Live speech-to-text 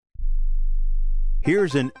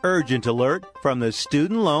Here's an urgent alert from the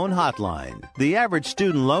Student Loan Hotline. The average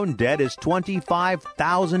student loan debt is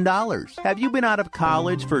 $25,000. Have you been out of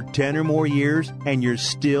college for 10 or more years and you're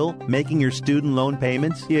still making your student loan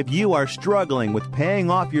payments? If you are struggling with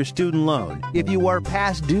paying off your student loan, if you are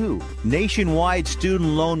past due, Nationwide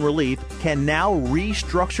Student Loan Relief can now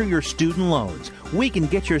restructure your student loans. We can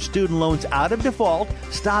get your student loans out of default,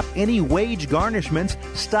 stop any wage garnishments,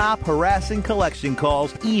 stop harassing collection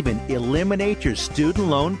calls, even eliminate your student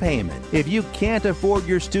loan payment. If you can't afford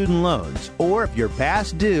your student loans, or if you're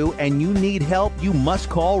past due and you need help, you must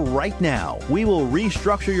call right now. We will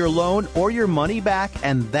restructure your loan or your money back,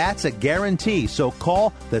 and that's a guarantee. So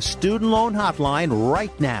call the Student Loan Hotline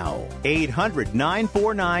right now.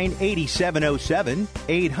 800-949-8707.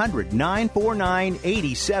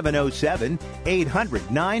 800-949-8707.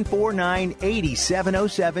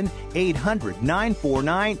 800-949-8707.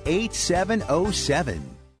 800-949-8707.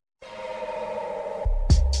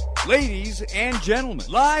 Ladies and gentlemen,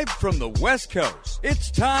 live from the West Coast,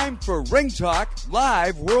 it's time for Ringtalk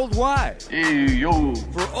Live Worldwide. Hey, yo.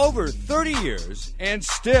 For over 30 years, and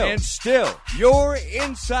still, your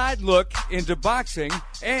inside look into boxing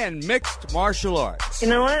and mixed martial arts. You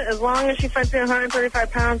know what? As long as she fights at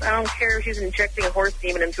 135 pounds, I don't care if she's injecting a horse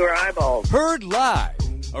demon into her eyeballs. Heard live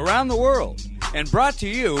around the world and brought to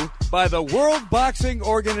you by the World Boxing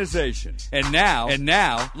Organization. And now,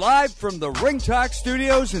 live from the Ring Talk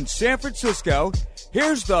Studios in San Francisco,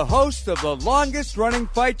 here's the host of the longest-running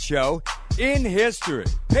fight show in history,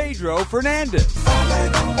 Pedro Fernandez.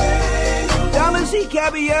 Damas y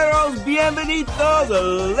caballeros,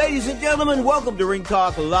 bienvenidos. Ladies and gentlemen, welcome to Ring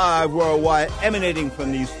Talk Live Worldwide, emanating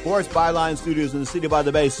from the Sports Byline Studios in the City by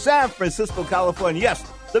the Bay, San Francisco, California. Yes,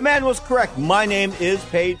 the man was correct. My name is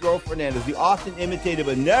Pedro Fernandez, the often imitated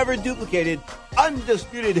but never duplicated,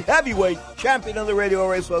 undisputed heavyweight champion of the radio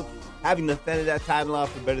race, folks, having defended that title off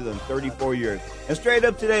for better than 34 years. And straight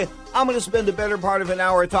up today, I'm going to spend the better part of an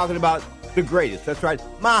hour talking about the greatest. That's right,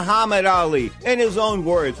 Muhammad Ali. In his own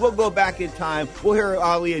words, we'll go back in time. We'll hear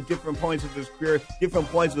Ali at different points of his career, different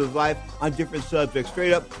points of his life on different subjects.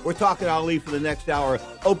 Straight up, we're talking Ali for the next hour.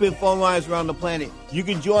 Open phone lines around the planet. You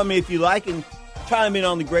can join me if you like and chime in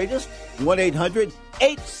on the greatest.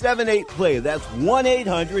 1-800-878-PLAY. That's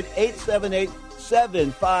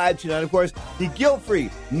 1-800-878-7529. Of course, the guilt-free,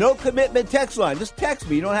 no-commitment text line. Just text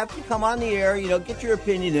me. You don't have to come on the air. Get your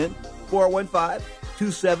opinion in.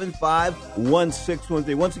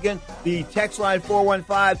 415-275-1613. Once again, the text line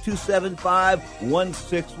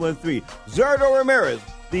 415-275-1613. Zerto Ramirez,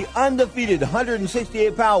 the undefeated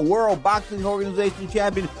 168-pound World Boxing Organization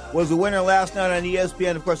champion, was the winner last night on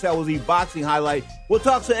ESPN. Of course, that was the boxing highlight. We'll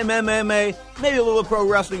talk some MMA, maybe a little pro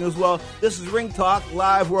wrestling as well. This is Ring Talk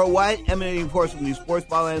Live Worldwide, emanating, of course, from the Sports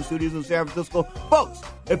Byline Studios in San Francisco. Folks,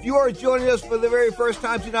 if you are joining us for the very first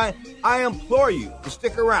time tonight, I implore you to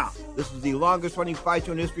stick around. This is the longest-running fight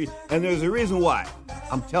show in history, and there's a reason why.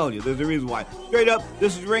 I'm telling you, there's a reason why. Straight up,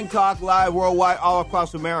 this is Ring Talk Live Worldwide, all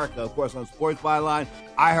across America, of course, on Sports Byline,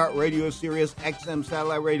 iHeartRadio, Sirius, XM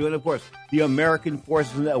Satellite Radio, and, of course, the American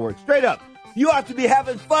Forces Network. Straight up, you ought to be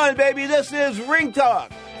having fun, baby. This is Ring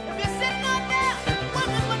Talk. If you're sitting out there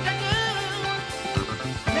wondering what to do,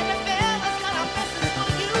 then the fella's got a message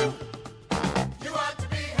for you. You ought to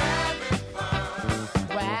be having fun.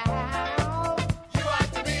 Wow. You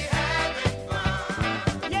ought to be having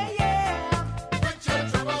fun. Yeah. Put your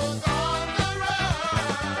troubles on the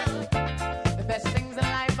run. The best things in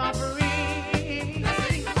life are free.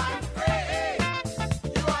 Blessings are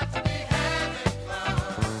free. You ought to be having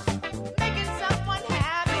fun. Making someone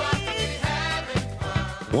happy. You ought to be having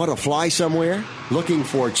fun. Want to fly somewhere? Looking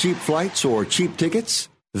for cheap flights or cheap tickets?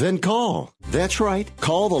 Then call. That's right.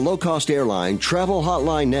 Call the low-cost airline travel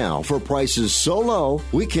hotline now for prices so low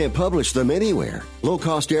we can't publish them anywhere. Low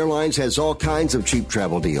Cost Airlines has all kinds of cheap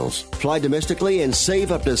travel deals. Fly domestically and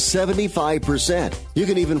save up to 75%. You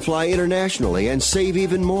can even fly internationally and save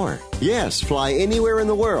even more. Yes, fly anywhere in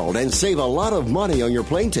the world and save a lot of money on your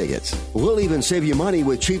plane tickets. We'll even save you money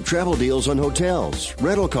with cheap travel deals on hotels,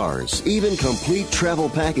 rental cars, even complete travel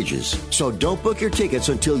packages. So don't book your tickets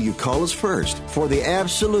until you call us first for the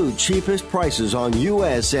absolute cheapest prices on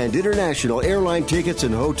U.S. and international airline tickets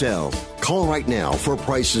and hotels. Call right now for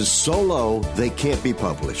prices so low they can't be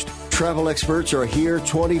published. Travel experts are here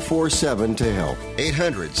 24/7 to help.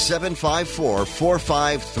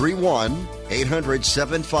 800-754-4531.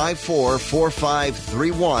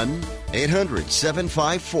 800-754-4531.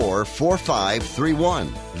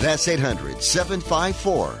 800-754-4531. That's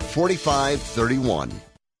 800-754-4531.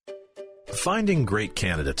 Finding great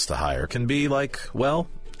candidates to hire can be like, well,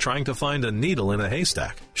 trying to find a needle in a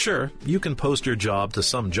haystack. Sure, you can post your job to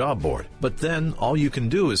some job board, but then all you can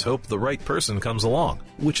do is hope the right person comes along,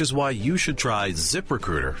 which is why you should try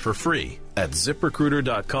ZipRecruiter for free at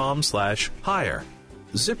ZipRecruiter.com/hire.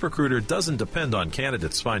 ZipRecruiter doesn't depend on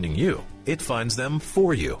candidates finding you. It finds them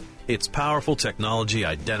for you. Its powerful technology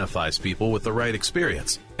identifies people with the right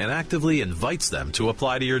experience and actively invites them to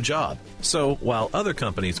apply to your job. So, while other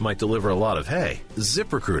companies might deliver a lot of hay,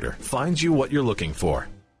 ZipRecruiter finds you what you're looking for.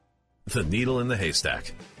 The needle in the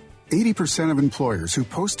haystack. 80% of employers who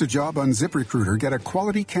post a job on ZipRecruiter get a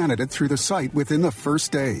quality candidate through the site within the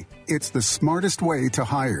first day. It's the smartest way to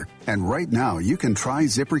hire. And right now, you can try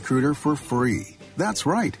ZipRecruiter for free. That's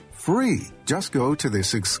right, free. Just go to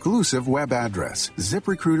this exclusive web address,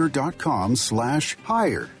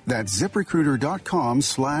 ZipRecruiter.com/hire. That's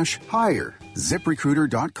ZipRecruiter.com/hire.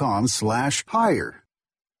 ZipRecruiter.com/hire.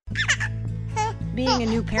 Being a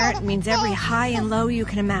new parent means every high and low you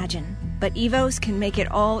can imagine. But Evos can make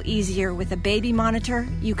it all easier with a baby monitor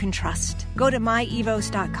you can trust. Go to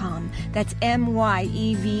myevos.com, that's MYEVOZ.com,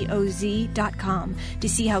 to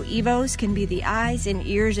see how Evos can be the eyes and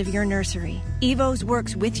ears of your nursery. Evos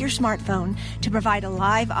works with your smartphone to provide a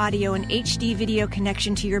live audio and HD video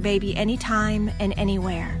connection to your baby anytime and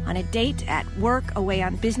anywhere. On a date, at work, away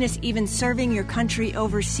on business, even serving your country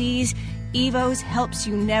overseas, Evos helps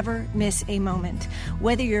you never miss a moment.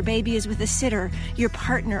 Whether your baby is with a sitter, your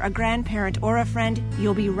partner, a grandparent, or a friend,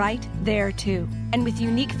 you'll be right there too. And with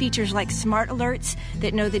unique features like smart alerts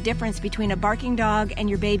that know the difference between a barking dog and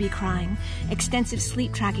your baby crying, extensive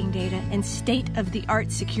sleep tracking data, and state-of-the-art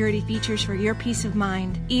security features for your peace of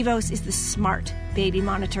mind, Evos is the smart baby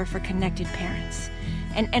monitor for connected parents.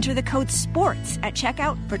 And enter the code SPORTS at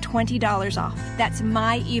checkout for $20 off. That's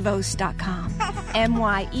myevos.com.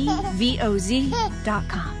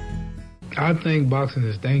 MYEVOZ.com. I think boxing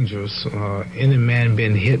is dangerous. Any man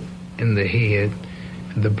being hit in the head,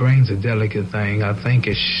 the brain's a delicate thing. I think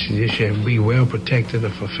it should be well protected.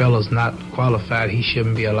 If a fella's not qualified, he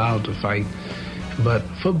shouldn't be allowed to fight. But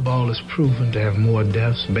football is proven to have more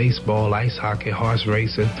deaths. Baseball, ice hockey, horse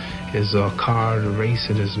racing is car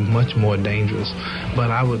racing is much more dangerous.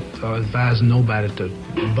 But I would advise nobody to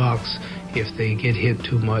box if they get hit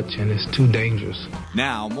too much and it's too dangerous.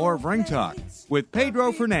 Now, more of Ring Talk with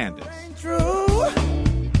Pedro Fernandez.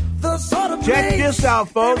 Check this out,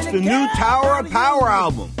 folks, the new Tower of Power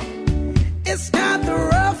album. It's kind of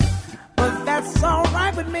rough, but that's all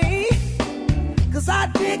right with me. 'Cause I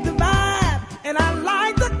dig the vibe and I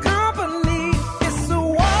like the company. It's a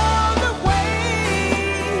world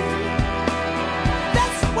away.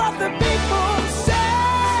 That's what the people say.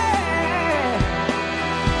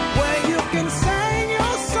 Where you can sing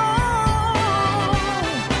your song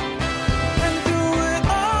and do it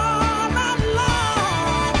all night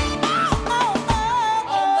long.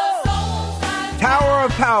 Tower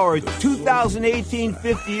of Power, 2018,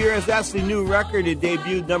 50 years. That's the new record. It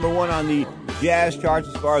debuted #1 on the jazz charts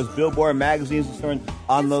as far as Billboard magazine is concerned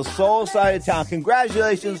on the soul side of town.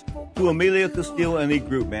 Congratulations to Emilio Castillo and the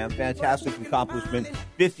group, man. Fantastic accomplishment.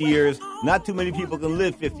 50 years. Not too many people can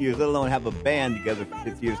live 50 years, let alone have a band together for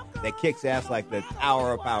 50 years that kicks ass like the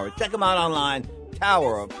Tower of Power. Check them out online,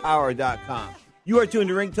 towerofpower.com. You are tuned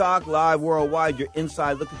to Ring Talk live worldwide. Your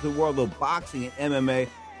inside look into the world of boxing and MMA.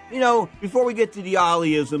 You know, before we get to the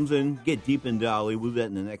Ali-isms and get deep into Ali, we'll do that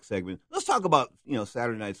in the next segment. Let's talk about,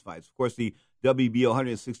 Saturday night's fights. Of course, the WBO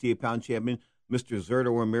 168-pound champion, Mr.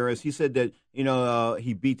 Zurdo Ramirez, he said that,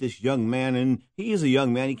 he beat this young man, and he is a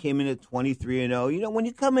young man. He came in at 23-0. When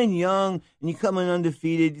you come in young and you come in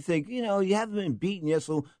undefeated, you think, you haven't been beaten yet,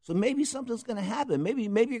 so maybe something's going to happen. Maybe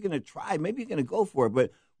you're going to try. Maybe you're going to go for it.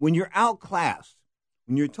 But when you're outclassed,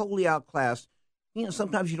 when you're totally outclassed,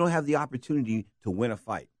 sometimes you don't have the opportunity to win a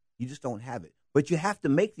fight. You just don't have it. But you have to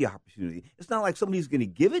make the opportunity. It's not like somebody's going to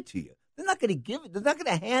give it to you. They're not going to give it. They're not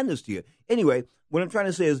going to hand this to you. Anyway, what I'm trying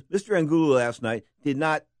to say is Mr. Angulo last night did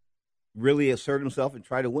not really assert himself and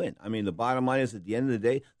try to win. I mean, the bottom line is at the end of the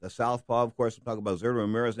day, the southpaw, of course, I'm talking about Zurdo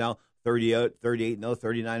Ramirez now, 38-0,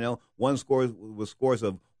 39-0. One score with scores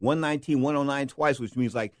of 119, 109 twice, which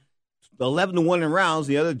means like 11-1 in rounds.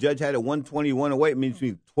 The other judge had a 121 away. It means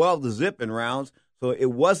 12-0 in rounds. So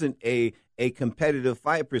it wasn't a competitive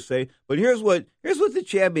fight per se. But here's what the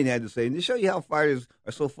champion had to say. And to show you how fighters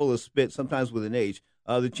are so full of spit, sometimes with an H,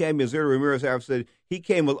 the champion, Zurdo Ramirez, said he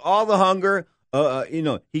came with all the hunger.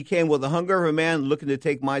 He came with the hunger of a man looking to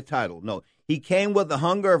take my title. No, he came with the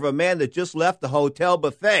hunger of a man that just left the hotel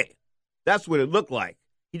buffet. That's what it looked like.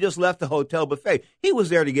 He just left the hotel buffet. He was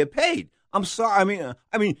there to get paid. I'm sorry.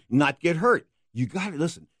 I mean, not get hurt. You got to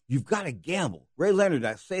listen. You've got to gamble. Ray Leonard,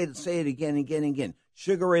 I say it again and again and again.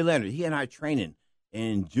 Sugar Ray Leonard, he and I training.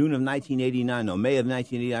 in June of 1989, no, May of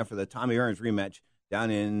 1989 for the Tommy Hearns rematch down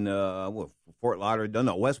in Fort Lauderdale,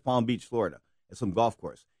 no, West Palm Beach, Florida, at some golf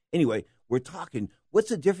course. Anyway, we're talking, what's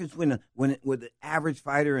the difference with an average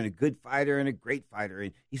fighter and a good fighter and a great fighter?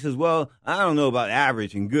 And he says, well, I don't know about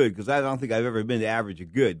average and good because I don't think I've ever been to average or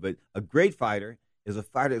good, but a great fighter is a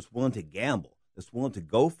fighter that's willing to gamble, that's willing to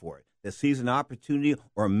go for it, that sees an opportunity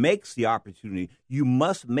or makes the opportunity. You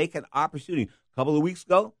must make an opportunity. A couple of weeks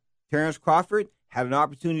ago, Terrence Crawford had an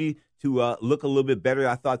opportunity to look a little bit better,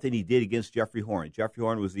 I thought, than he did against Jeffrey Horn. Jeffrey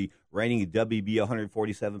Horn was the reigning WBO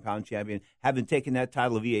 147-pound champion, having taken that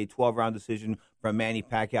title via a 12-round decision from Manny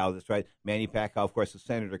Pacquiao. That's right, Manny Pacquiao, of course, the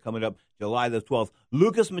senator, coming up July the 12th.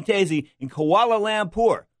 Lucas Matesi in Kuala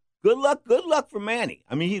Lumpur. Good luck for Manny.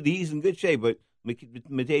 I mean, he's in good shape, but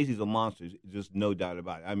Matesi's a monster. Just no doubt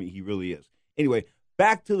about it. I mean, he really is. Anyway,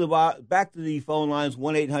 back to the phone lines,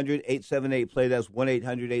 1-800-878-PLAY. That's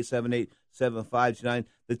 1-800-878-7529.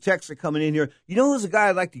 The texts are coming in here. You know who's a guy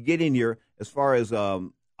I'd like to get in here as far as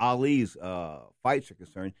Ali's fights are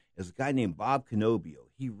concerned is a guy named Bob Canobio.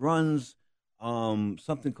 He runs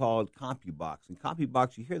something called CompuBox. And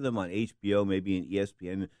CompuBox, you hear them on HBO, maybe in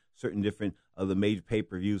ESPN, certain different of the major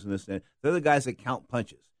pay-per-views and this and that. They're the guys that count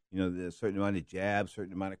punches. You know, there's a certain amount of jabs,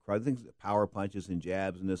 certain amount of crowd, things, power punches and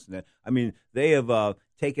jabs and this and that. I mean, they have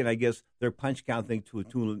taken, I guess, their punch count thing to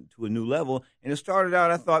a new level. And it started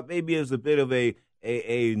out, I thought, maybe as a bit of a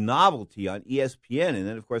novelty on ESPN. And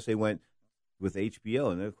then, of course, they went with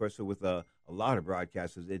HBO. And then, of course, with a lot of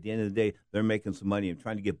broadcasters. At the end of the day, they're making some money. I'm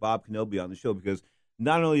trying to get Bob Canobio on the show because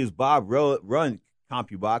not only is Bob run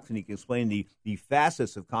CompuBox, and he can explain the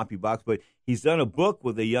facets of CompuBox, but he's done a book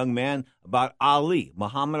with a young man about Ali,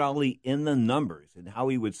 Muhammad Ali, in the numbers, and how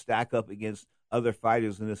he would stack up against other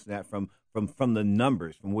fighters and this and that from the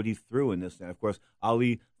numbers, from what he threw in this and that. Of course,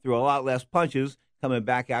 Ali threw a lot less punches coming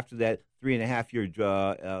back after that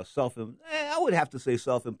 3.5-year I would have to say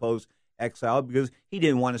self-imposed exile because he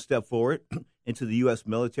didn't want to step forward into the U.S.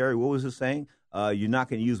 military. What was he saying? You're not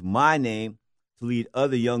going to use my name to lead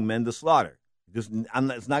other young men to slaughter. It's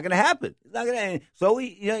not going to happen. It's not going to. So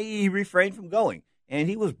he refrained from going, and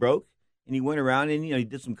he was broke. And he went around and he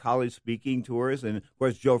did some college speaking tours, and of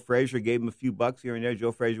course Joe Frazier gave him a few bucks here and there.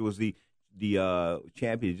 Joe Frazier was the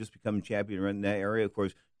champion, just become champion in that area. Of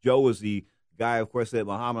course, Joe was the guy, of course, that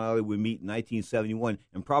Muhammad Ali would meet in 1971,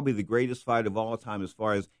 and probably the greatest fight of all time as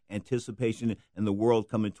far as anticipation and the world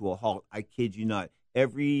coming to a halt. I kid you not.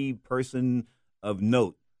 Every person of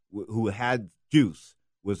note who had juice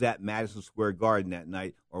was at Madison Square Garden that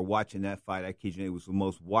night or watching that fight. I kid you, it was the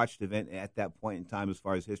most watched event at that point in time as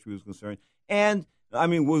far as history was concerned. And, I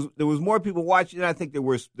mean, there was more people watching than I think there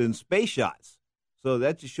were than space shots. So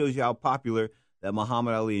that just shows you how popular that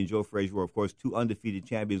Muhammad Ali and Joe Frazier were, of course, two undefeated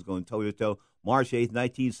champions going toe-to-toe. March 8th,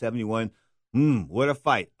 1971. What a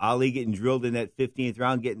fight. Ali getting drilled in that 15th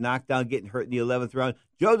round, getting knocked down, getting hurt in the 11th round.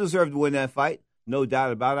 Joe deserved to win that fight, no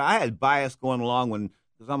doubt about it. I had bias going along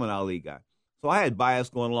because I'm an Ali guy. So I had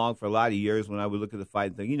bias going along for a lot of years when I would look at the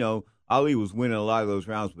fight and think, Ali was winning a lot of those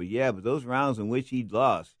rounds. But those rounds in which he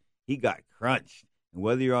lost, he got crunched. And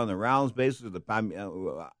whether you're on the rounds basis or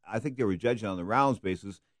I think they were judging on the rounds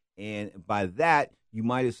basis. And by that, you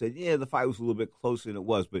might have said, the fight was a little bit closer than it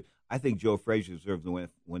was. But I think Joe Frazier deserved to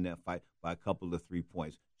win that fight by a couple of 3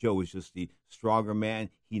 points. Joe was just the stronger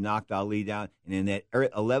man. He knocked Ali down. And in that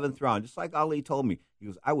 11th round, just like Ali told me, he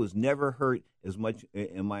goes, I was never hurt as much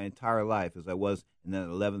in my entire life as I was in that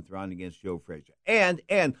 11th round against Joe Frazier. And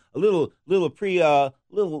a little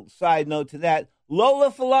side note to that,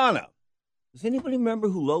 Lola Falana. Does anybody remember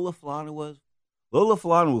who Lola Falana was? Lola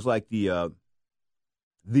Falana was like the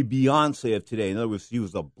Beyonce of today. In other words, she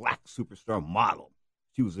was a black superstar model.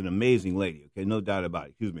 She was an amazing lady, okay? No doubt about it.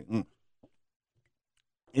 Excuse me.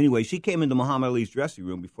 Anyway, she came into Muhammad Ali's dressing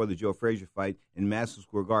room before the Joe Frazier fight in Madison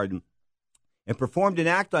Square Garden and performed an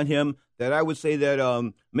act on him that I would say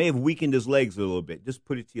that may have weakened his legs a little bit. Just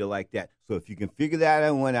put it to you like that. So if you can figure that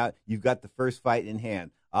one out, you've got the first fight in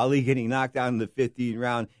hand. Ali getting knocked out in the 15th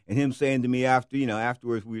round and him saying to me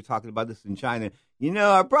afterwards, we were talking about this in China,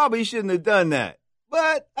 I probably shouldn't have done that.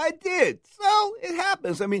 But I did. So it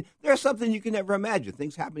happens. I mean, there's something you can never imagine.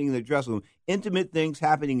 Things happening in the dressing room, intimate things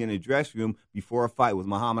happening in a dressing room before a fight with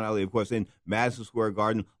Muhammad Ali, of course, in Madison Square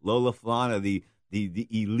Garden. Lola Falana, the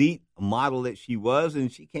elite model that she was, and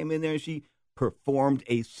she came in there and she performed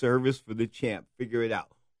a service for the champ. Figure it out.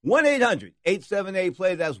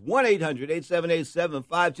 1-800-878-PLAY. That's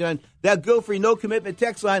 1-800-878-7529. That go-free, no-commitment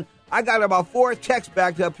text line. I got about 4 texts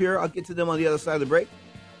backed up here. I'll get to them on the other side of the break.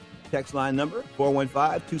 text line number,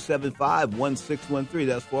 415-275-1613.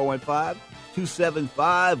 That's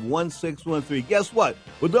 415-275-1613. Guess what?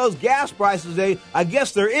 With those gas prices, I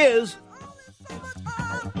guess there is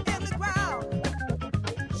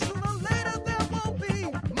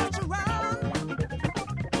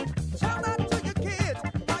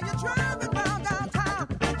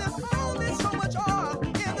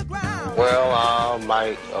Well, I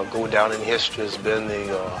might go down in history as being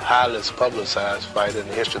the highest publicized fight in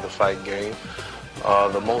the history of the fight game.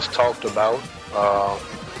 The most talked about,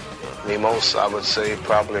 the most, I would say,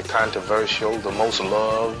 probably controversial, the most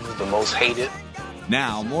loved, the most hated.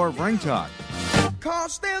 Now, more of Ring Talk.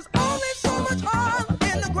 'Cause there's only so much oil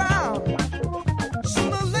in the ground.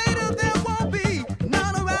 Sooner or later there won't be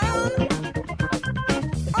none around.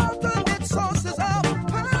 Alternate sources of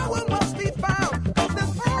power must be found. 'Cause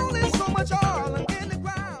there's only so much oil in the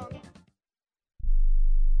ground.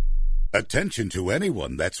 Attention to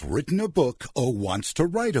anyone that's written a book or wants to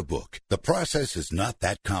write a book. The process is not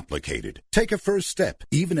that complicated. Take a first step.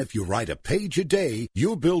 Even if you write a page a day,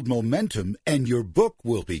 you'll build momentum and your book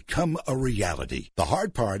will become a reality. The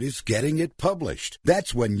hard part is getting it published.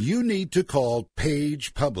 That's when you need to call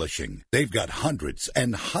Page Publishing. They've got hundreds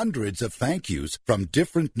and hundreds of thank yous from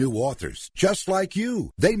different new authors, just like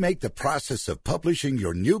you. They make the process of publishing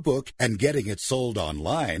your new book and getting it sold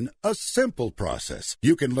online a simple process.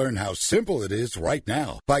 You can learn how simple it is right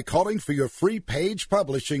now by calling for your free Page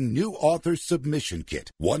Publishing New Author Submission Kit.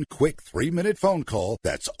 One quick 3-minute phone call,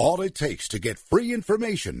 that's all it takes to get free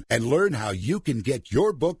information and learn how you can get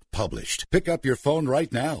your book published. Pick up your phone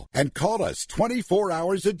right now and call us 24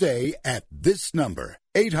 hours a day at this number.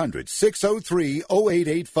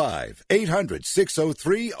 800-603-0885.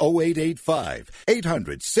 800-603-0885.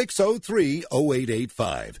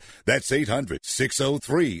 800-603-0885. That's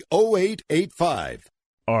 800-603-0885.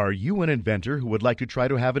 Are you an inventor who would like to try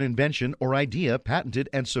to have an invention or idea patented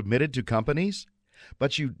and submitted to companies,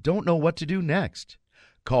 but you don't know what to do next?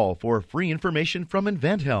 Call for free information from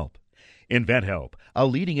InventHelp. InventHelp, a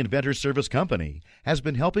leading inventor service company, has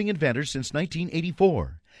been helping inventors since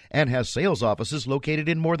 1984 and has sales offices located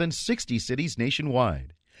in more than 60 cities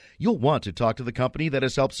nationwide. You'll want to talk to the company that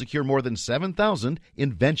has helped secure more than 7,000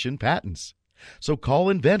 invention patents. So call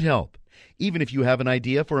InventHelp. Even if you have an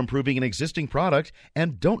idea for improving an existing product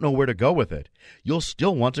and don't know where to go with it, you'll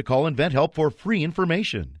still want to call InventHelp for free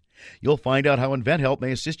information. You'll find out how InventHelp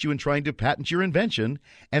may assist you in trying to patent your invention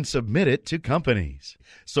and submit it to companies.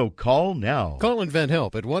 So call now. Call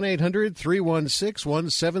InventHelp at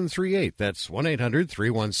 1-800-316-1738. That's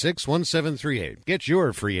 1-800-316-1738. Get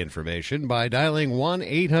your free information by dialing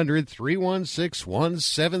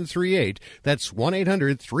 1-800-316-1738. That's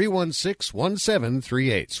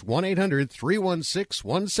 1-800-316-1738.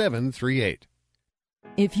 1-800-316-1738.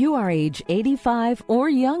 If you are age 85 or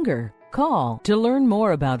younger, call to learn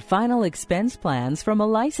more about final expense plans from a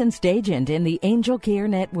licensed agent in the Angel Care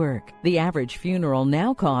Network. The average funeral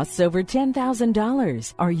now costs over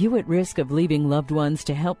 $10,000. Are you at risk of leaving loved ones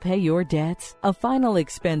to help pay your debts? A final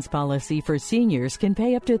expense policy for seniors can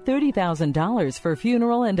pay up to $30,000 for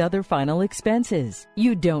funeral and other final expenses.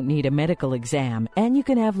 You don't need a medical exam, and you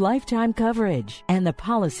can have lifetime coverage, and the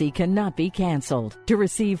policy cannot be canceled. To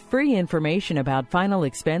receive free information about final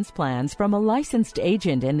expense plans from a licensed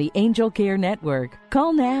agent in the Angel Care Network,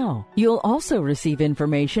 call now. You'll also receive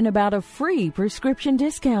information about a free prescription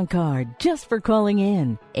discount card just for calling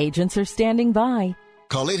in. Agents are standing by.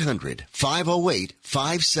 Call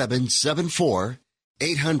 800-508-5774.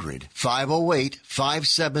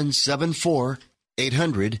 800-508-5774.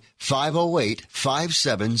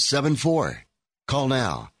 800-508-5774. Call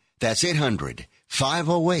now. That's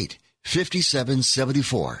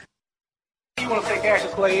 800-508-5774. You want to say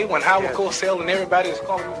Cassius Clay when Howard Cosell and everybody is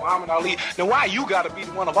calling you Muhammad Ali? Then why you got to be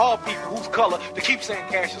the one of all people whose color to keep saying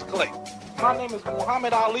Cassius Clay? My name is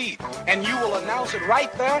Muhammad Ali, and you will announce it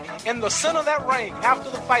right there in the center of that ring after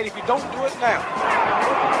the fight if you don't do it now.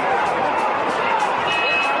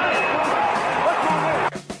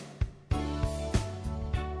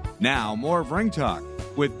 Now, more of Ring Talk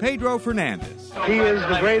with Pedro Fernandez. He is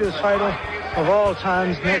the greatest fighter of all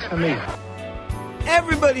times next to me.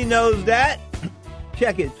 Everybody knows that.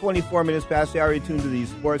 Check it, 24 minutes past the hour. You're tuned to the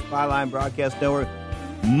Sports Byline Broadcast Network.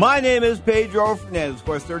 My name is Pedro Fernandez. Of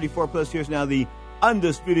course, 34 plus years now, the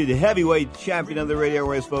undisputed heavyweight champion of the radio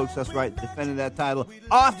race, folks. That's right, defending that title.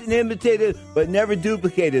 Often imitated, but never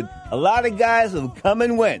duplicated. A lot of guys have come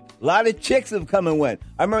and went. A lot of chicks have come and went.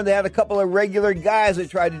 I remember they had a couple of regular guys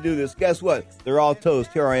that tried to do this. Guess what? They're all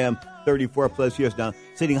toast. Here I am, 34 plus years now,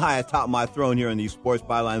 sitting high atop my throne here in the Sports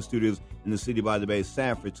Byline Studios in the City by the Bay,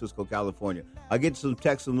 San Francisco, California. I'll get to some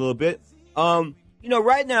texts in a little bit. You know,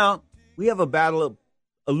 right now, we have a battle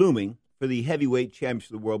looming for the heavyweight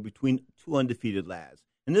championship of the world between two undefeated lads.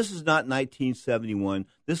 And this is not 1971.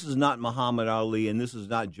 This is not Muhammad Ali, and this is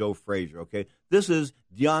not Joe Frazier, okay? This is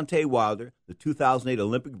Deontay Wilder, the 2008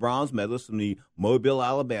 Olympic bronze medalist from the Mobile,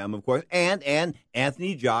 Alabama, of course, and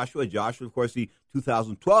Anthony Joshua. Joshua, of course, the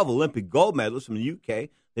 2012 Olympic gold medalist from the UK.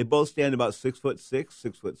 They both stand about 6'6",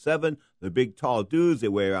 6'7". They're big, tall dudes. They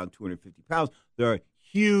weigh around 250 pounds. They're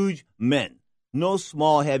huge men. No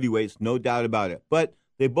small heavyweights, no doubt about it. But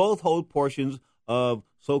they both hold portions of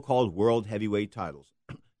so-called world heavyweight titles.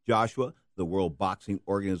 Joshua, the World Boxing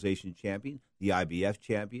Organization champion, the IBF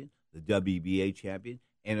champion, the WBA champion,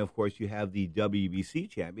 and, of course, you have the WBC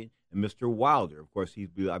champion, and Mr. Wilder. Of course,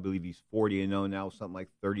 I believe he's 40-0 now, something like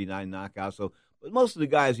 39 knockouts. So, but most of the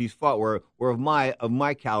guys he's fought were of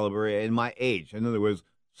my caliber and my age. In other words,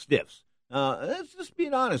 stiffs. Let's just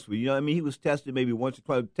being honest with you. You know, I mean, he was tested maybe once or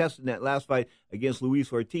twice, tested in that last fight against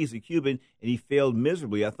Luis Ortiz, the Cuban, and he failed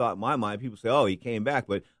miserably. I thought, in my mind, people say, oh, he came back,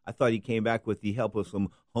 but I thought he came back with the help of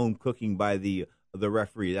some home cooking by the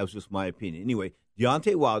referee. That was just my opinion. Anyway,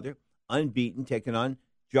 Deontay Wilder, unbeaten, taking on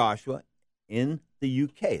Joshua in the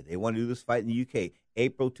UK. They want to do this fight in the UK.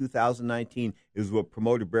 April 2019 is what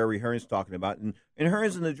promoter Barry Hearn's talking about. And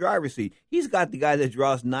Hearn's in the driver's seat. He's got the guy that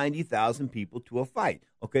draws 90,000 people to a fight,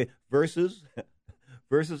 okay, versus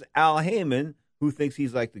Al Heyman, who thinks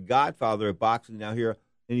he's like the godfather of boxing now here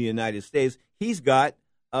in the United States. He's got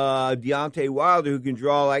Deontay Wilder, who can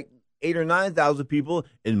draw like 8,000 or 9,000 people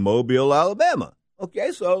in Mobile, Alabama.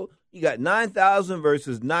 Okay, so you got 9,000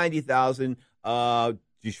 versus 90,000.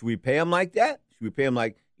 Should we pay him like that? Should we pay him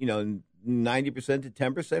like, 90% to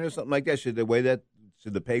 10% or something like that? Should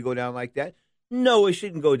the pay go down like that? No, it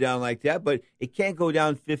shouldn't go down like that, but it can't go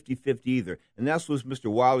down 50-50 either. And that's what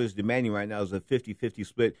Mr. Wilder is demanding right now, is a 50-50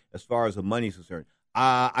 split as far as the money is concerned.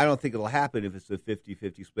 I don't think it'll happen if it's a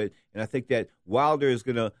 50-50 split, and I think that Wilder is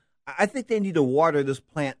going to – I think they need to water this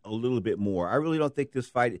plant a little bit more. I really don't think this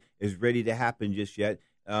fight is ready to happen just yet,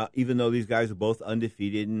 even though these guys are both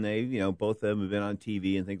undefeated and they, both of them have been on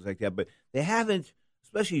TV and things like that. But they haven't,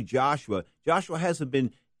 especially Joshua. Joshua hasn't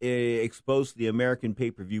been exposed to the American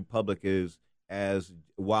pay-per-view public as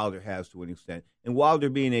Wilder has to an extent. And Wilder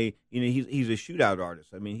being he's a shootout artist.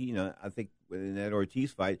 I mean, I think in that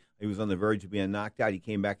Ortiz fight, he was on the verge of being knocked out. He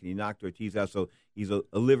came back and he knocked Ortiz out. So he's a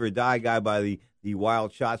live or die guy by the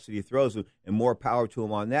wild shots that he throws, and more power to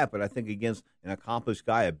him on that. But I think against an accomplished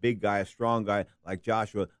guy, a big guy, a strong guy like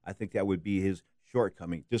Joshua, I think that would be his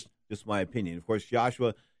shortcoming. Just my opinion. Of course,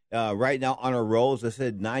 Joshua right now on a roll, as I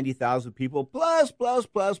said, 90,000 people plus.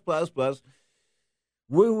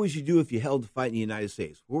 Where would you do if you held the fight in the United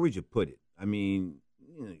States? Where would you put it? I mean,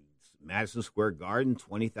 Madison Square Garden,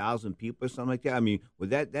 20,000 people or something like that. I mean,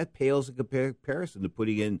 that pales in comparison to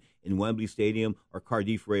putting in Wembley Stadium or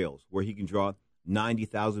Cardiff Rails, where he can draw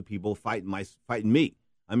 90,000 people fighting me.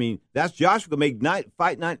 I mean, that's Joshua can make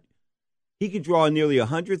he could draw nearly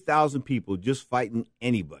 100,000 people just fighting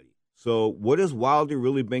anybody. So what does Wilder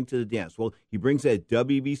really bring to the dance? Well, he brings that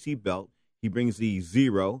WBC belt. He brings the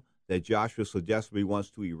zero that Joshua so desperately wants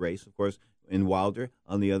to erase. Of course, and Wilder,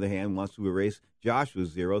 on the other hand, wants to erase Joshua's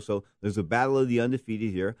zero. So there's a battle of the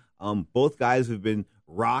undefeated here. Both guys have been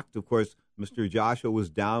rocked. Of course, Mr. Joshua was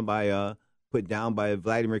put down by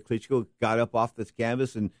Vladimir Klitschko, got up off the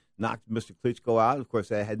canvas and knocked Mr. Klitschko out. Of course,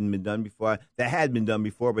 that hadn't been done before. That had been done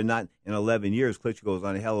before, but not in 11 years. Klitschko was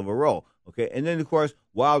on a hell of a roll. Okay, and then, of course,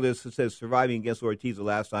 Wilder says surviving against Ortiz the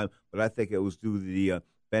last time, but I think it was due to the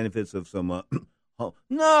benefits of some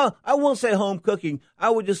no, I won't say home cooking.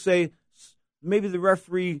 I would just say maybe the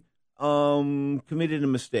referee committed a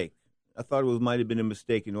mistake. I thought it might have been a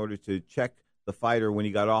mistake in order to check the fighter when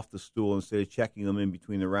he got off the stool instead of checking him in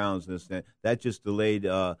between the rounds. And that just delayed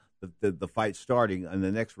the fight starting and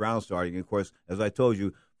the next round starting. And, of course, as I told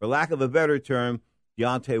you, for lack of a better term,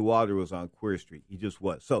 Deontay Wilder was on Queer Street. He just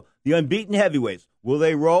was. So the unbeaten heavyweights, will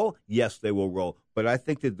they roll? Yes, they will roll. But I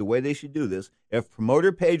think that the way they should do this, if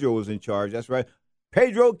promoter Pedro was in charge, that's right,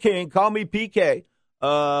 Pedro King, call me PK,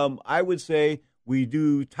 I would say we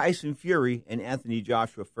do Tyson Fury and Anthony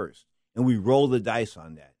Joshua first, and we roll the dice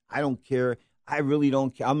on that. I don't care. I really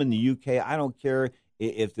don't care. I'm in the UK. I don't care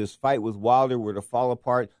if this fight with Wilder were to fall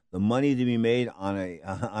apart. The money to be made on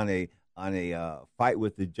a fight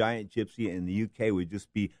with the Giant Gypsy in the UK would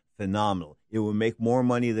just be phenomenal. It would make more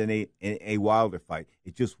money than a Wilder fight.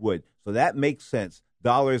 It just would. So that makes sense.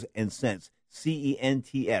 Dollars and cents.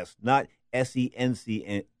 CENTS, not SENC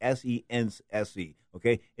and SENSE.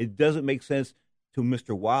 Okay? It doesn't make sense to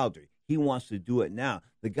Mr. Wilder. He wants to do it now.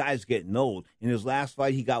 The guy's getting old. In his last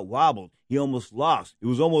fight, he got wobbled. He almost lost. It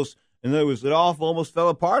was almost, in other words, it all almost fell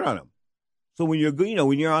apart on him. So when you're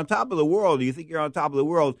when you're on top of the world, you think you're on top of the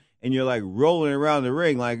world, and you're like rolling around the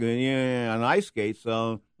ring like on ice skates.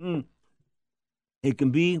 So it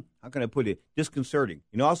can be, how can I put it, disconcerting.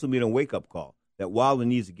 It also be a wake-up call that Wilder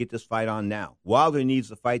needs to get this fight on now. Wilder needs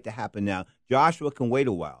the fight to happen now. Joshua can wait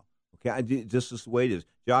a while. Okay, this is the way it is.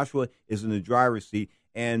 Joshua is in the driver's seat,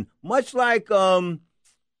 and much like I'll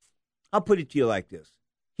put it to you like this.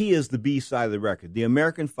 He is the B side of the record. The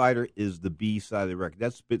American fighter is the B side of the record.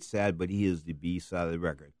 That's a bit sad, but he is the B side of the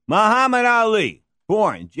record. Muhammad Ali,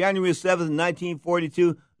 born January 7th,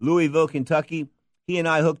 1942, Louisville, Kentucky. He and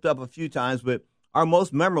I hooked up a few times, but our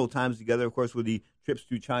most memorable times together, of course, were the trips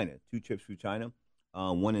through China. 2 trips through China,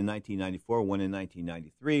 one in 1994, one in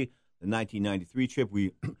 1993. The 1993 trip,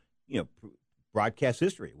 we, broadcast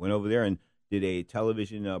history. Went over there and did a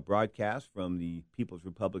television broadcast from the People's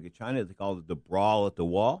Republic of China. They called it the Brawl at the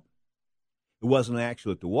Wall. It wasn't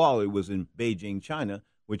actually at the wall. It was in Beijing, China,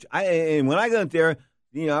 and when I got there,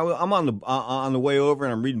 I'm on the way over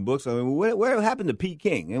and I'm reading books. I mean, what happened to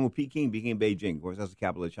Peking? And when Peking became Beijing, of course, that's the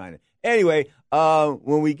capital of China. Anyway,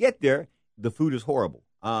 when we get there, the food is horrible.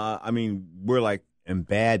 We're like in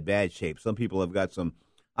bad shape. Some people have got some,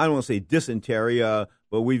 I don't want to say dysentery,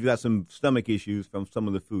 but we've got some stomach issues from some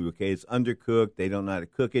of the food, okay? It's undercooked. They don't know how to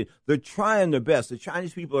cook it. They're trying their best. The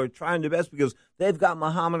Chinese people are trying their best because they've got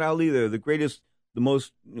Muhammad Ali there, the greatest, the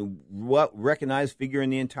most recognized figure in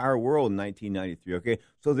the entire world in 1993, okay?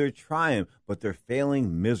 So they're trying, but they're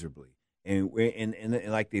failing miserably. And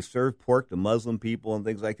like they serve pork to Muslim people and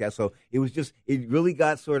things like that. So it really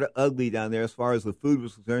got sort of ugly down there as far as the food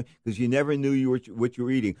was concerned because you never knew what you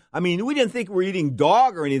were eating. I mean, we didn't think we were eating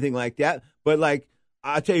dog or anything like that, but like,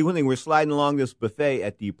 I'll tell you one thing, we're sliding along this buffet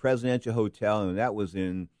at the Presidential Hotel, and that wasn't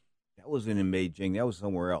in Beijing, that was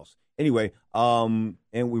somewhere else. Anyway, and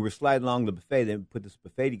we were sliding along the buffet. They put this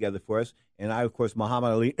buffet together for us, and I, of course,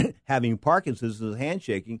 Muhammad Ali, having Parkinson's and his hand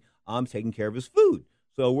shaking, I'm taking care of his food.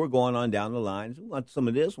 So we're going on down the line. We want some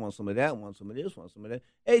of this, want some of that, want some of this, want some of that.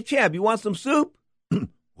 Hey, champ, you want some soup?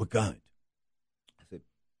 What kind? I said,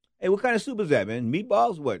 hey, what kind of soup is that, man?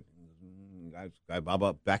 Meatballs? What? I bob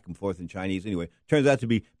up back and forth in Chinese. Anyway, turns out to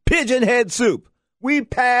be pigeon head soup. We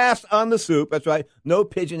passed on the soup. That's right. No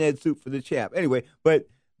pigeon head soup for the champ. Anyway, but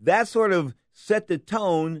that sort of set the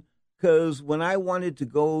tone because when I wanted to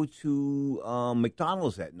go to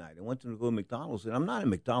McDonald's that night, I wanted to go to McDonald's, and I'm not a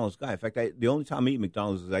McDonald's guy. In fact, the only time I eat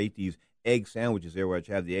McDonald's is I eat these egg sandwiches there where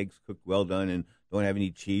I have the eggs cooked well done and don't have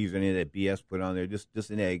any cheese or any of that BS put on there. Just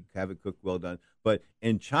an egg, have it cooked well done. But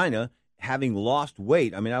in China, having lost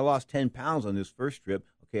weight, I lost 10 pounds on this first trip.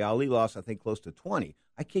 Okay, Ali lost, I think, close to 20.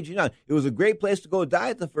 I kid you not. It was a great place to go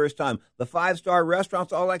diet the first time. The 5-star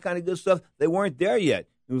restaurants, all that kind of good stuff, they weren't there yet.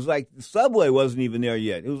 It was like the Subway wasn't even there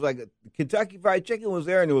yet. It was like Kentucky Fried Chicken was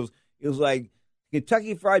there, and it was like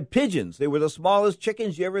Kentucky Fried Pigeons. They were the smallest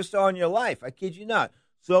chickens you ever saw in your life. I kid you not.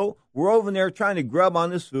 So we're over there trying to grub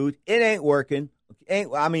on this food. It ain't working.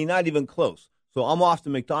 Not even close. So I'm off to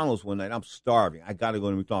McDonald's one night. I'm starving. I got to go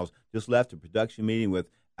to McDonald's. Just left a production meeting with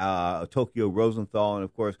Tokyo Rosenthal, and,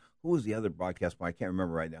 of course, who was the other broadcast partner? I can't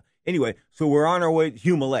remember right now. Anyway, so we're on our way to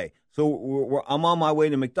Hugh Malay. So I'm on my way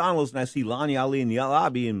to McDonald's, and I see Lonnie Ali in the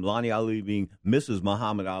lobby, and Lonnie Ali being Mrs.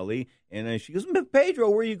 Muhammad Ali. And she goes, Pedro,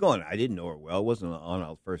 where are you going? I didn't know her well. It wasn't on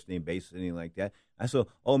a first-name basis, anything like that. I said,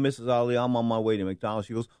 oh, Mrs. Ali, I'm on my way to McDonald's.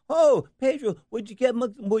 She goes, oh, Pedro, would you get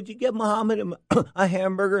Muhammad a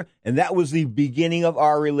hamburger? And that was the beginning of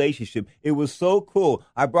our relationship. It was so cool.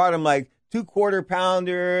 I brought him like 2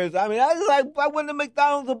 quarter-pounders. I went to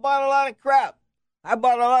McDonald's and bought a lot of crap. I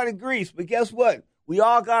bought a lot of grease, but guess what? We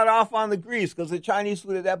all got off on the grease because the Chinese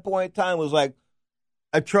food at that point in time was like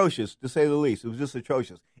atrocious, to say the least. It was just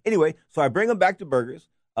atrocious. Anyway, so I bring him back to burgers.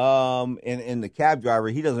 And the cab driver,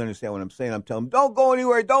 he doesn't understand what I'm saying. I'm telling him, don't go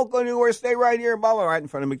anywhere, stay right here, blah, blah, right in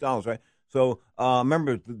front of McDonald's, right? So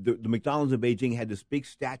remember, the McDonald's in Beijing had this big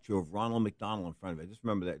statue of Ronald McDonald in front of it. Just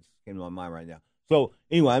remember that. It just came to my mind right now. So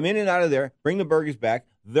anyway, I'm in and out of there, bring the burgers back.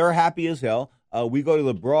 They're happy as hell. We go to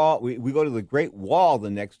the we go to the Great Wall the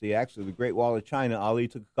next day, actually, the Great Wall of China. Ali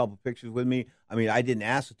took a couple pictures with me. I didn't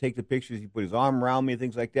ask to take the pictures. He put his arm around me and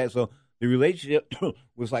things like that. So the relationship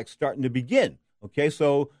was like starting to begin. Okay,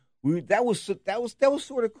 so that was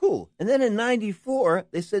sort of cool. And then in '94,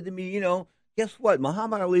 they said to me, guess what?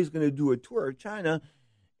 Muhammad Ali is going to do a tour of China,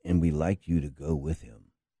 and we'd like you to go with him.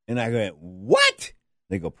 And I go, what?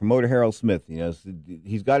 They go, promoter Harold Smith.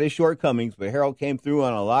 He's got his shortcomings, but Harold came through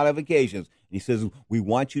on a lot of occasions. And he says, we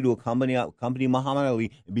want you to accompany Muhammad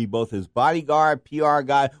Ali and be both his bodyguard, PR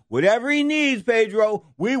guy, whatever he needs, Pedro,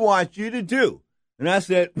 we want you to do. And I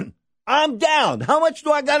said, I'm down. How much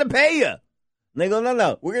do I got to pay you? And they go,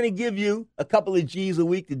 no, we're going to give you a couple of G's a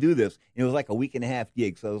week to do this. And it was like a week and a half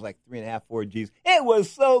gig, so it was like 3.5, 4 G's. It was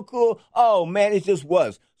so cool. Oh, man, it just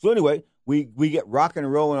was. So anyway, we get rocking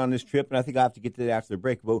and rolling on this trip, and I think I have to get to that after the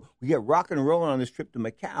break. But we get rocking and rolling on this trip to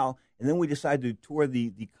Macau, and then we decide to tour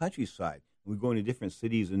the countryside. We go into different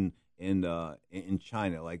cities in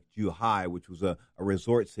China, like Zhuhai, which was a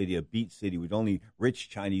resort city, a beach city, which only rich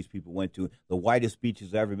Chinese people went to. The whitest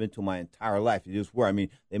beaches I've ever been to in my entire life. They just were. I mean,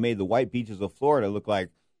 they made the white beaches of Florida look like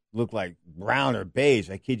brown or beige.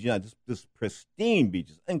 I kid you not, just pristine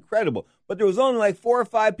beaches, incredible. But there was only like 4 or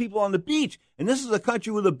 5 people on the beach, and this is a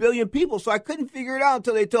country with 1 billion people, so I couldn't figure it out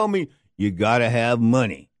until they told me, you got to have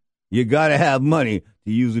money. You got to have money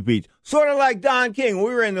to use the beach. Sort of like Don King.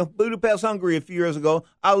 We were in Budapest, Hungary a few years ago.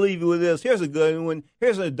 I'll leave you with this. Here's a good one.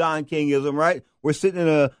 Here's a Don Kingism, right? We're sitting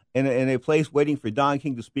in a place waiting for Don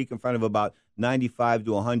King to speak in front of about 95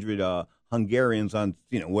 to 100 Hungarians on,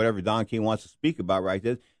 whatever Don King wants to speak about right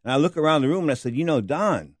there. And I look around the room and I said,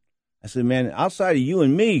 Don, I said, man, outside of you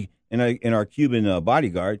and me and our Cuban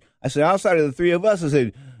bodyguard, I said, outside of the 3 of us, I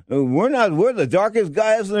said, we're the darkest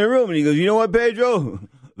guys in the room. And he goes, you know what, Pedro?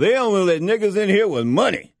 They only let niggas in here with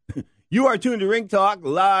money. You are tuned to Ring Talk,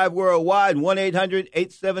 live worldwide,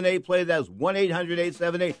 1-800-878-PLAY. That's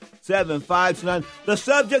 1-800-878-7529. The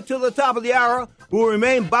subject to the top of the hour will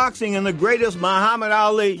remain boxing and the greatest Muhammad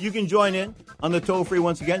Ali. You can join in on the toll-free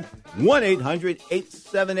once again,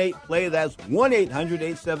 1-800-878-PLAY. That's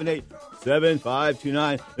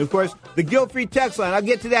 1-800-878-7529. And, of course, the guilt-free text line. I'll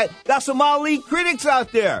get to that. Got some Ali critics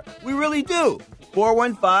out there. We really do.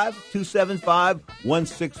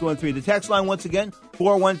 415-275-1613. The text line, once again,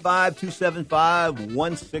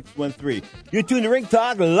 415-275-1613. You're tuned to Ring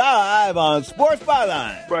Talk live on Sports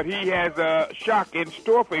Byline. But he has a shock in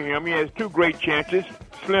store for him. He has 2 great chances,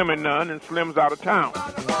 Slim and none, and Slim's out of town.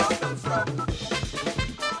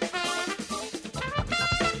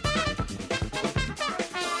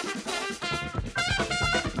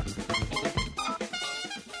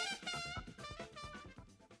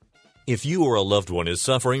 If you or a loved one is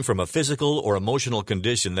suffering from a physical or emotional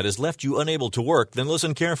condition that has left you unable to work, then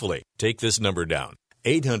listen carefully. Take this number down,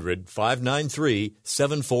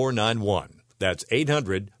 800-593-7491. That's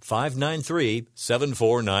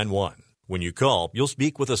 800-593-7491. When you call, you'll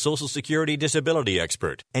speak with a Social Security disability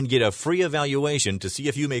expert and get a free evaluation to see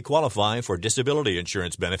if you may qualify for disability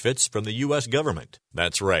insurance benefits from the U.S. government.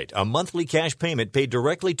 That's right, a monthly cash payment paid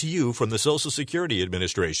directly to you from the Social Security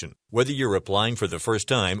Administration. Whether you're applying for the first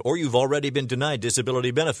time or you've already been denied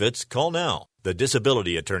disability benefits, call now. The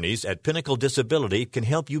disability attorneys at Pinnacle Disability can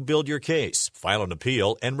help you build your case, file an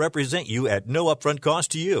appeal, and represent you at no upfront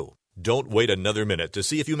cost to you. Don't wait another minute to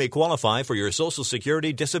see if you may qualify for your Social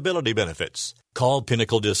Security disability benefits. Call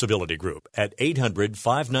Pinnacle Disability Group at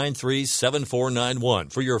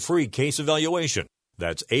 800-593-7491 for your free case evaluation.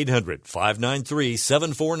 That's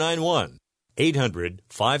 800-593-7491.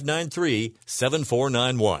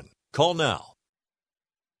 800-593-7491. Call now.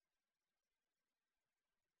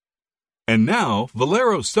 And now,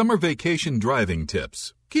 Valero's summer vacation driving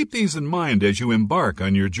tips. Keep these in mind as you embark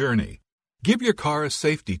on your journey. Give your car a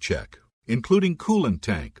safety check, including coolant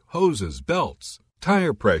tank, hoses, belts,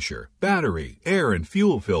 tire pressure, battery, air, and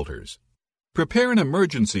fuel filters. Prepare an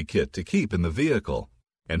emergency kit to keep in the vehicle,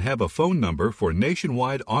 and have a phone number for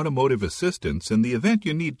nationwide automotive assistance in the event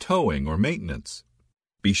you need towing or maintenance.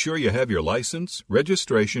 Be sure you have your license,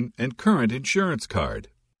 registration, and current insurance card.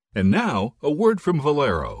 And now, a word from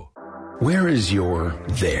Valero. Where is your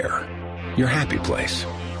there? Your happy place?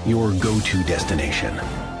 Your go-to destination?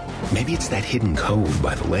 Maybe it's that hidden cove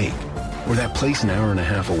by the lake, or that place an hour and a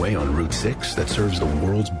half away on Route 6 that serves the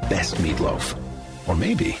world's best meatloaf. Or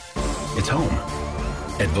maybe it's home.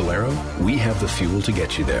 At Valero, we have the fuel to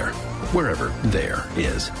get you there, wherever there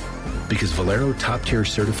is. Because Valero top-tier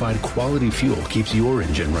certified quality fuel keeps your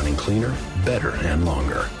engine running cleaner, better, and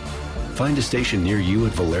longer. Find a station near you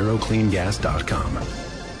at ValeroCleanGas.com.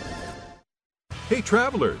 Hey,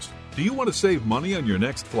 travelers! Do you want to save money on your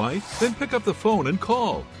next flight? Then pick up the phone and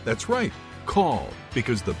call. That's right, call,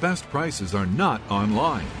 because the best prices are not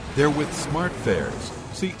online. They're with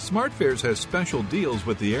SmartFares. See, SmartFares has special deals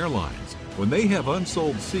with the airlines. When they have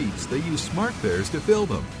unsold seats, they use SmartFares to fill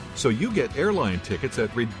them. So you get airline tickets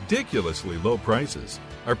at ridiculously low prices.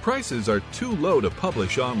 Our prices are too low to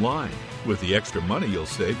publish online. With the extra money you'll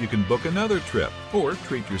save, you can book another trip or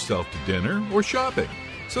treat yourself to dinner or shopping.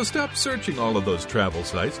 So stop searching all of those travel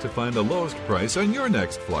sites to find the lowest price on your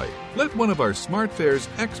next flight. Let one of our SmartFares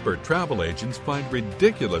expert travel agents find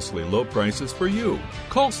ridiculously low prices for you.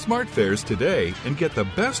 Call SmartFares today and get the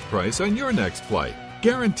best price on your next flight.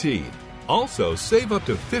 Guaranteed. Also, save up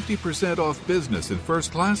to 50% off business and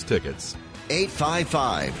first-class tickets.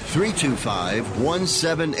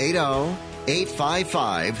 855-325-1780.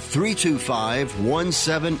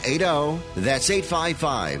 855-325-1780. That's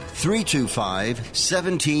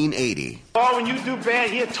 855-325-1780. Oh, when you do bad,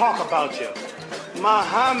 he'll talk about you.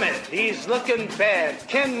 Muhammad, he's looking bad.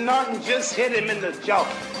 Ken Norton just hit him in the jaw.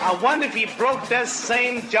 I wonder if he broke that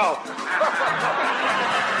same jaw.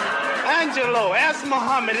 Angelo, ask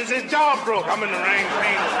Muhammad, is his jaw broke? I'm in the ring.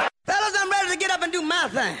 Fellas, I'm ready to get up and do my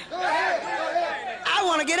thing. I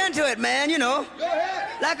want to get into it, man, you know.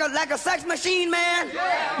 Like a sex machine, man.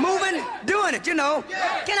 Moving, doing it, you know.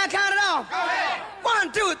 Can I count it off?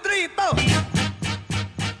 1, 2, 3, 4.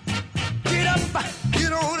 Get up,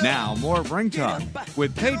 get on. Now, more Ring Talk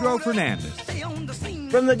with Pedro Fernandez.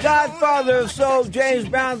 From the Godfather of Soul, James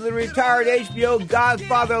Brown, to the retired HBO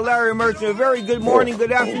Godfather, Larry Merchant. A very good morning,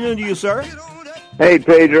 good afternoon to you, sir. Hey,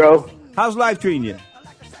 Pedro. How's life treating you?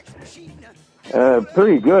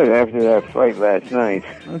 Pretty good after that fight last night.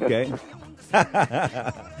 Okay.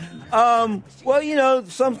 Well, you know,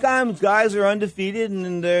 sometimes guys are undefeated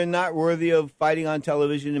and they're not worthy of fighting on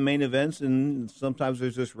television in main events, and sometimes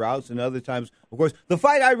there's just routes, and other times, of course, the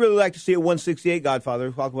fight I'd really like to see at 168,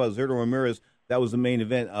 Godfather, talk about Zerto Ramirez. That was the main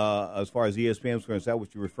event as far as ESPN is concerned. Is that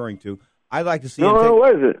what you're referring to? I'd like to see him No,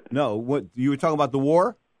 was it? No, what you were talking about, the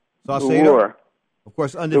war? Saucedo? The war. Of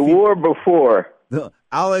course, undefeated. The war before.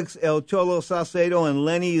 Alex El Cholo Saucedo and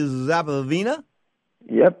Lenny Zapovina?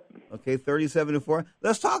 Yep. Okay, 37-4.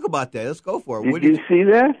 Let's talk about that. Let's go for it. Did you see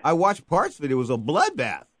that? I watched parts of it. It was a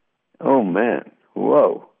bloodbath. Oh, man.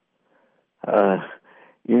 Whoa. You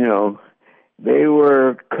know, they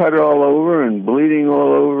were cut all over and bleeding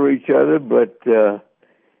all over each other, but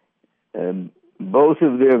both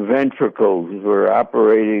of their ventricles were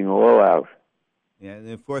operating all out. Yeah,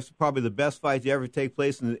 and of course, probably the best fight to ever take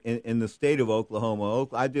place in the state of Oklahoma.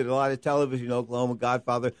 I did a lot of television in Oklahoma,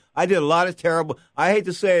 Godfather. I did a lot of terrible, I hate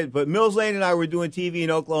to say it, but Mills Lane and I were doing TV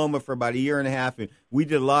in Oklahoma for about a year and a half, and we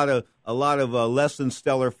did a lot of less than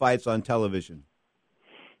stellar fights on television.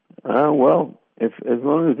 Well, as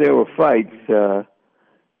long as there were fights, I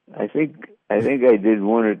think I did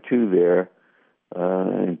one or two there,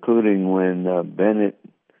 including when Bennett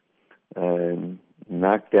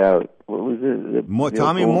knocked out, what was it?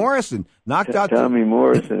 Tommy Morrison knocked out Tommy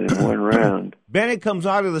Morrison in one round. Bennett comes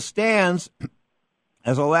out of the stands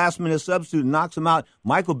as a last-minute substitute, knocks him out,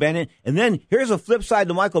 Michael Bennett. And then here's a flip side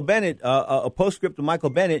to Michael Bennett, a postscript to Michael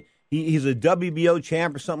Bennett. He's a WBO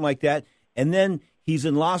champ or something like that. And then he's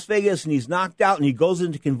in Las Vegas, and he's knocked out, and he goes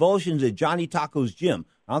into convulsions at Johnny Taco's gym.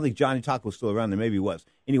 I don't think Johnny Taco's still around there. Maybe he was.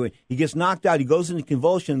 Anyway, he gets knocked out. He goes into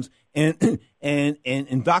convulsions, and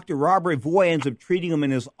Dr. Robert Voy ends up treating him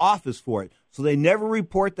in his office for it. So they never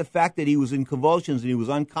report the fact that he was in convulsions and he was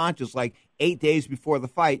unconscious like 8 days before the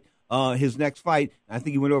fight, his next fight. I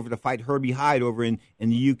think he went over to fight Herbie Hyde over in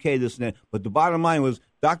the UK, this and that. But the bottom line was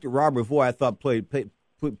Dr. Robert Voy, I thought,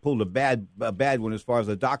 pulled a bad one as far as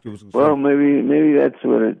the doctor was concerned. Well, maybe that's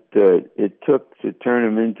what it took to turn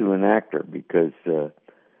him into an actor, because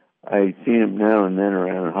I seen him now and then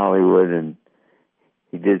around Hollywood, and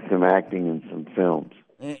he did some acting in some films.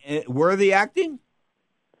 Worthy acting?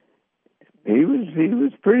 He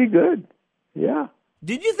was pretty good. Yeah.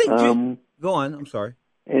 Did you think? Go on. I'm sorry.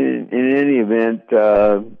 In any event,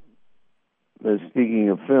 speaking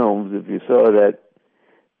of films, if you saw that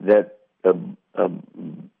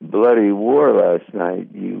bloody war last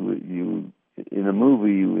night, you in a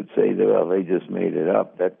movie you would say that, well, they just made it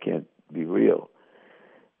up. That can't be real.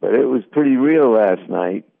 But it was pretty real last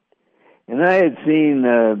night. And I had seen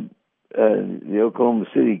the Oklahoma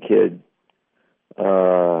City kid,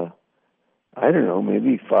 I don't know,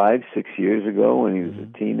 maybe 5-6 years ago when he was a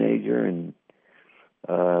teenager, and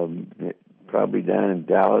probably down in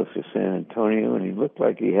Dallas or San Antonio, and he looked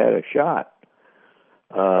like he had a shot.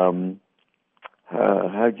 How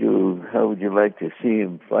would you like to see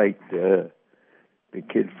him fight the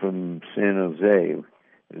kid from San Jose?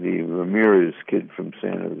 The Ramirez kid from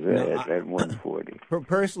San Jose at 140.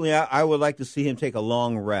 Personally, I would like to see him take a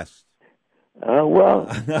long rest. Well,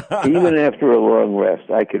 even after a long rest,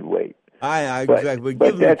 I could wait. Exactly.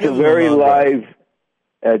 But that's a very live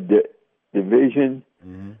division,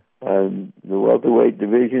 the welterweight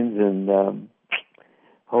divisions, and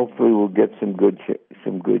hopefully we'll get some good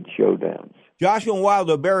showdowns. Joshua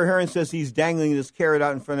Wilder, Barry Hearn says he's dangling this carrot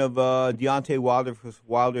out in front of Deontay Wilder.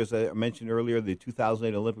 Wilder, as I mentioned earlier, the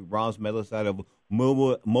 2008 Olympic bronze medalist out of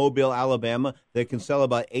Mobile, Alabama, that can sell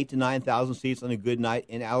about 8,000 to 9,000 seats on a good night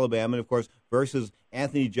in Alabama. And, of course, versus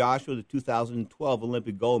Anthony Joshua, the 2012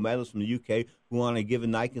 Olympic gold medalist from the UK, who on a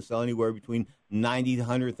given night can sell anywhere between 90,000 to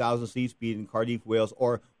 100,000 seats, be it in Cardiff, Wales,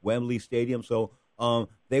 or Wembley Stadium. So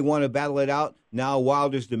They want to battle it out. Now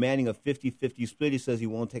Wilder's demanding a 50-50 split. He says he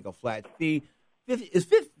won't take a flat fee.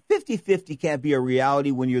 50-50 can't be a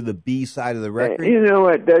reality when you're the B side of the record. You know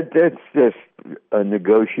what? That's just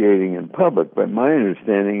negotiating in public. But my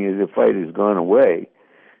understanding is the fight has gone away,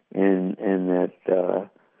 and that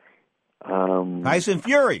Tyson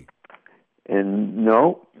Fury. And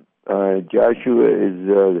no, Joshua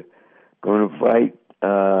is going to fight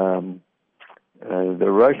the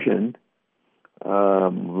Russian,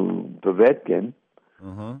 Povetkin.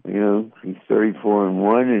 Uh-huh. You know, he's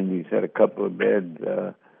 34-1, and he's had a couple of bad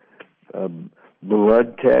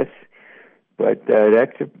blood tests, but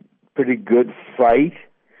that's a pretty good fight.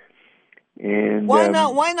 And why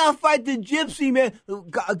not fight the Gypsy, man?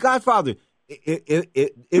 Godfather. It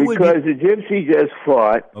would be... Because the Gypsy just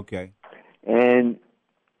fought. Okay. And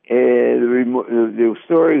the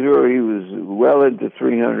stories were he was well into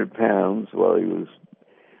 300 pounds while he was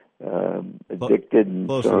addicted and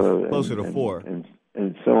closer to 4.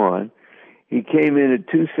 And so on. He came in at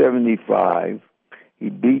 275. He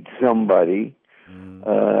beat somebody.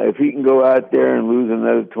 If he can go out there and lose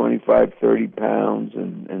another 25, 30 pounds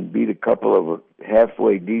and beat a couple of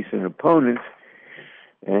halfway decent opponents,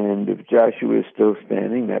 and if Joshua is still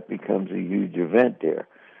standing, that becomes a huge event there.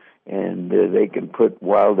 And they can put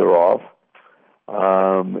Wilder off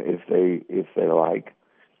if they like.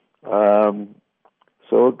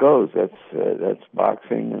 So it goes. That's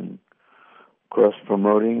boxing and cross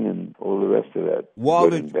promoting and all the rest of that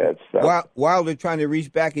good and bad stuff. Wilder trying to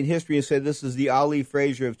reach back in history and say this is the Ali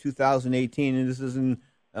Frazier of 2018, and this isn't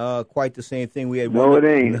quite the same thing we had. No, it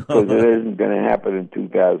ain't, because it isn't going to happen in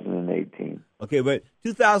 2018. Okay, but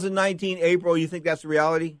 2019 April, you think that's the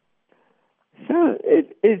reality? So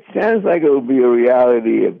it sounds like it will be a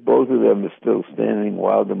reality if both of them are still standing.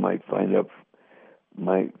 Wilder might fight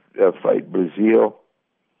Brazil,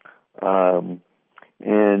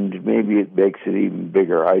 and maybe it makes it even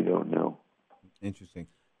bigger. I don't know. Interesting.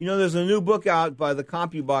 You know, there's a new book out by the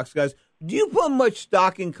CompuBox guys. Do you put much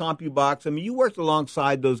stock in CompuBox? I mean, you worked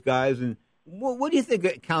alongside those guys, and what do you think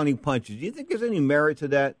of counting punches? Do you think there's any merit to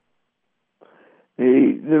that?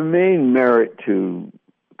 The main merit to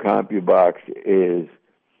CompuBox is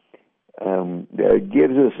that it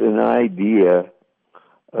gives us an idea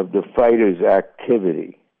of the fighter's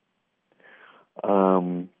activity.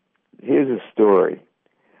 Here's a story.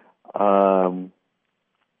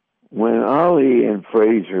 When Ali and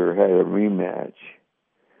Frazier had a rematch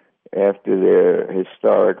after their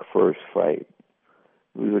historic first fight,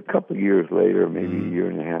 it was a couple of years later, maybe a year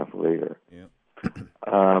and a half later. Yeah.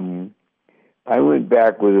 I went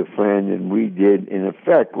back with a friend, and we did, in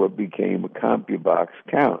effect, what became a CompuBox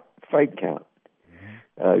fight count,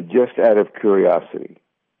 just out of curiosity.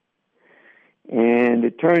 And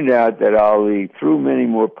it turned out that Ali threw many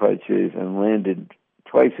more punches and landed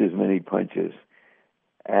twice as many punches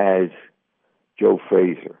as Joe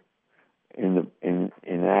Frazier in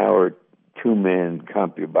our two-man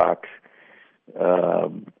CompuBox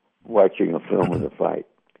watching a film of the fight.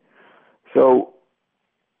 So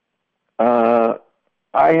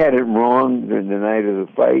I had it wrong the night of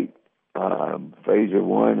the fight. Frazier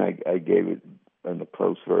won. I gave it a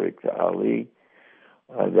close verdict to Ali.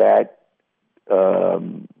 That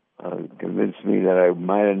convinced me that I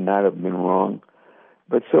might not have been wrong.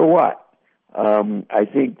 But so what? I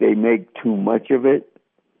think they make too much of it.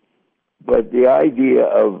 But the idea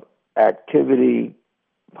of activity,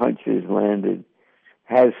 punches landed,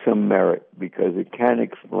 has some merit because it can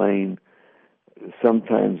explain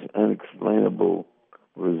sometimes unexplainable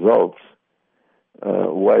results.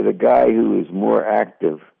 Why the guy who is more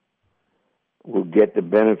active will get the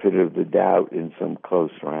benefit of the doubt in some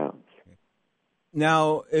close rounds.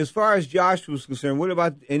 Now, as far as Josh was concerned, what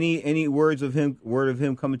about any word of him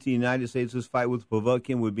coming to the United States? This fight with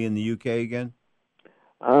Povetkin would be in the UK again?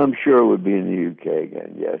 I'm sure it would be in the UK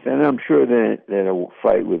again, yes. And I'm sure that a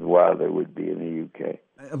fight with Wilder would be in the UK.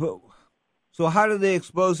 So how do they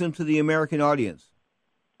expose him to the American audience?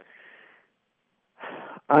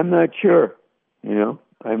 I'm not sure,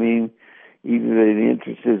 I mean, either the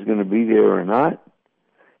interest is going to be there or not.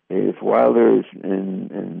 If Wilder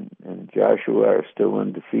and Joshua are still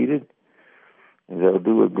undefeated, they'll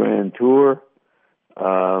do a grand tour.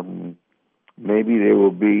 Maybe there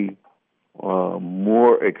will be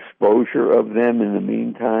more exposure of them in the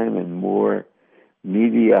meantime and more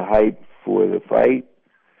media hype for the fight.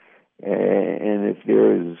 And if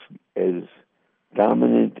they're as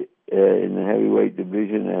dominant in the heavyweight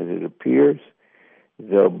division as it appears,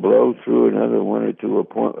 they'll blow through another one or two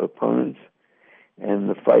opponents, and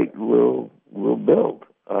the fight will build.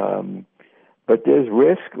 but there's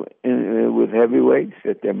risk with heavyweights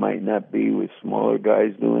that there might not be with smaller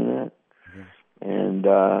guys doing that. And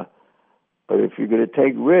but if you're going to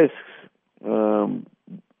take risks,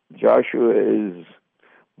 Joshua is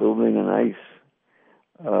building a nice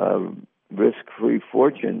risk-free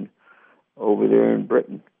fortune over there in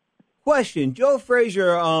Britain. Question: Joe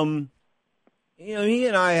Frazier, he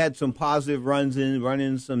and I had some positive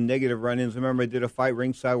run-ins, some negative run-ins. I remember I did a fight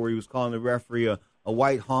ringside where he was calling the referee a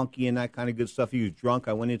white honky and that kind of good stuff. He was drunk.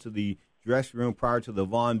 I went into the dressing room prior to the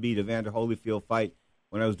Vaughn B. Evander Holyfield fight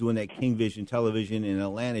when I was doing that King Vision television in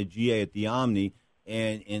Atlanta, GA at the Omni,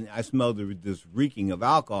 and I smelled this reeking of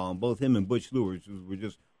alcohol. And both him and Butch Lou were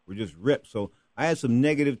just ripped. So I had some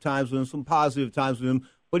negative times with him, some positive times with him.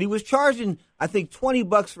 But he was charging, I think,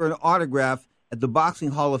 $20 for an autograph at the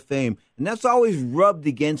Boxing Hall of Fame, and that's always rubbed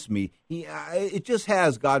against me. It just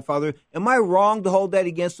has, Godfather. Am I wrong to hold that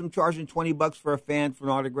against him, charging $20 for a fan for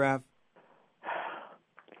an autograph?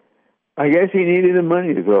 I guess he needed the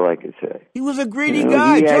money, is all I could say. He was a greedy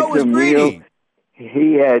guy. Joe was greedy.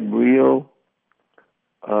 He had real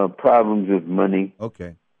problems with money.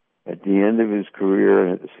 Okay. At the end of his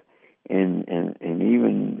career, and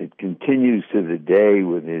even it continues to the day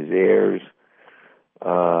with his heirs.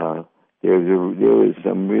 There was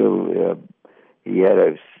some real. He had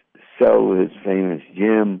to sell his famous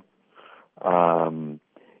gym.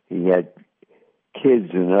 He had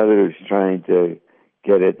kids and others trying to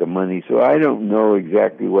get at the money. So I don't know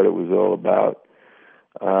exactly what it was all about.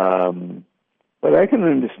 But I can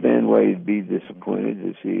understand why he'd be disappointed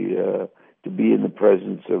to see to be in the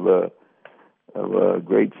presence of a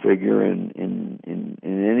great figure in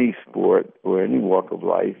any sport or any walk of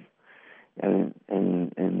life, and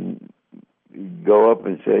go up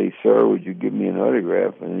and say, "Sir, would you give me an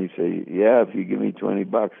autograph?" And he say, "Yeah, if you give me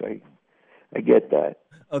 $20, I get that."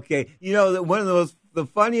 Okay, one of the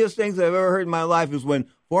funniest things I've ever heard in my life is when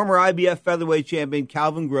former IBF featherweight champion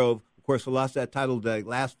Calvin Grove, of course, who lost that title the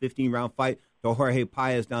last 15-round fight to Jorge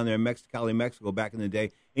Paez down there in Mexicali, Mexico, back in the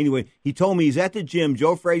day. Anyway, he told me he's at the gym,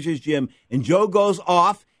 Joe Frazier's gym, and Joe goes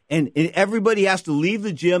off, and everybody has to leave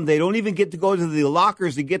the gym. They don't even get to go to the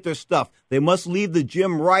lockers to get their stuff. They must leave the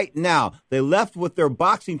gym right now. They left with their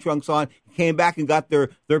boxing trunks on, came back and got their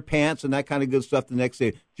pants and that kind of good stuff the next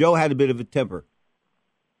day. Joe had a bit of a temper.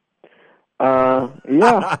 Yeah,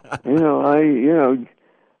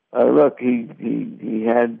 look, he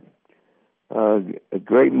had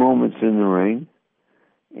great moments in the ring,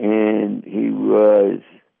 and he was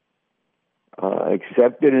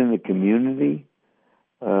accepted in the community.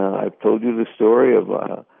 I've told you the story of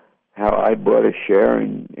how I bought a share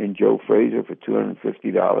in Joe Frazier for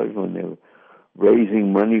 $250 when they were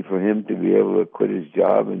raising money for him to be able to quit his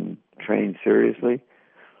job and train seriously.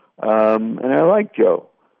 And I like Joe,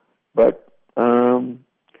 but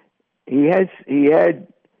he had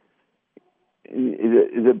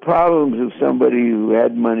the problems of somebody who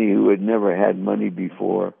had money who had never had money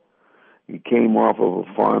before. He came off of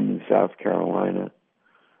a farm in South Carolina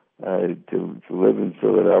to live in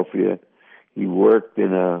Philadelphia. He worked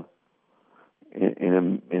in a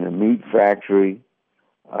meat factory,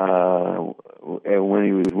 and when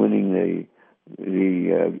he was winning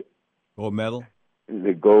the gold medal.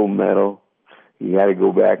 The gold medal, he had to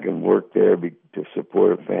go back and work there to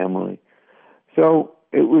support a family. So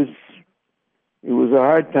it was a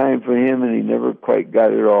hard time for him, and he never quite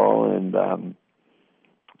got it all. And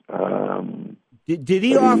did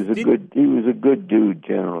he offer? He was a good dude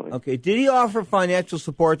generally. Okay. Did he offer financial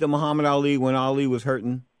support to Muhammad Ali when Ali was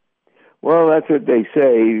hurting? Well, that's what they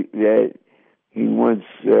say. That he once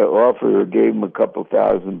offered or gave him a couple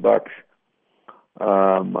 $1,000.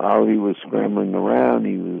 Ali was scrambling around.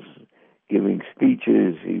 He was giving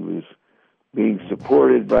speeches. He was being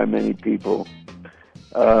supported by many people.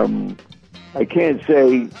 I can't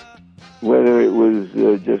say whether it was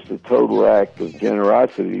just a total act of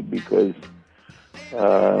generosity, because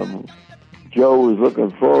Joe was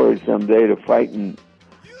looking forward someday to fighting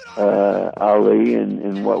Ali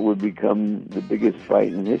in what would become the biggest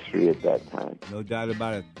fight in history at that time. No doubt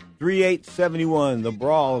about it. 3-8-71, the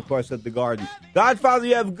brawl, of course, at the Garden. Godfather,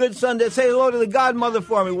 you have a good Sunday. Say hello to the Godmother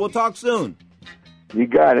for me. We'll talk soon. You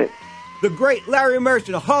got it. The great Larry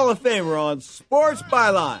Merchant, a Hall of Famer on Sports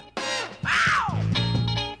Byline.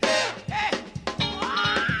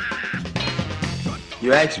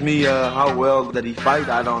 You ask me how well that he fight,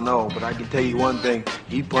 I don't know, but I can tell you one thing,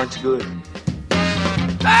 he punch good.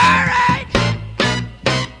 All right.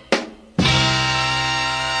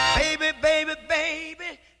 Baby, baby,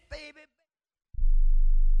 baby, baby.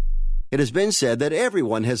 It has been said that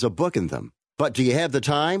everyone has a book in them. But do you have the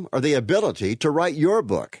time or the ability to write your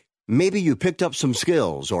book? Maybe you picked up some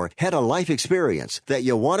skills or had a life experience that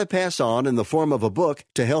you want to pass on in the form of a book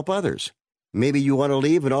to help others. Maybe you want to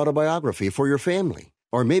leave an autobiography for your family.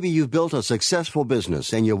 Or maybe you've built a successful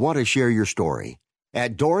business and you want to share your story.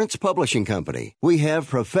 At Dorrance Publishing Company, we have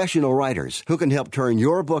professional writers who can help turn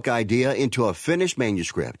your book idea into a finished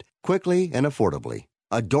manuscript quickly and affordably.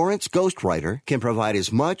 A Dorrance ghostwriter can provide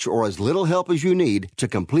as much or as little help as you need to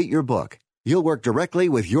complete your book. You'll work directly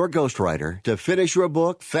with your ghostwriter to finish your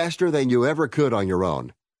book faster than you ever could on your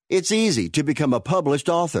own. It's easy to become a published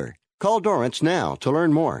author. Call Dorrance now to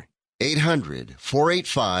learn more.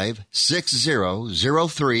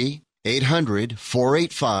 800-485-6003.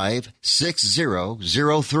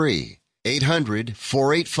 800-485-6003.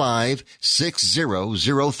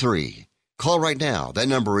 800-485-6003. Call right now. That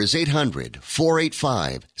number is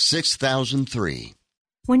 800-485-6003.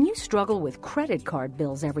 When you struggle with credit card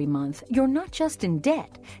bills every month, you're not just in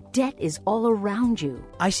debt. Debt is all around you.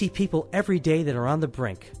 I see people every day that are on the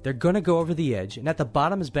brink. They're going to go over the edge, and at the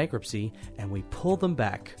bottom is bankruptcy, and we pull them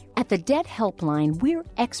back. At the Debt Helpline, we're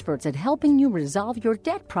experts at helping you resolve your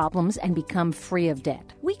debt problems and become free of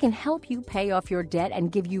debt. We can help you pay off your debt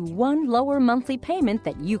and give you one lower monthly payment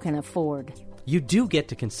that you can afford. You do get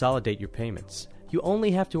to consolidate your payments. You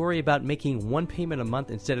only have to worry about making one payment a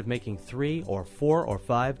month instead of making 3 or 4 or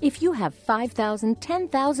 5. If you have $5,000,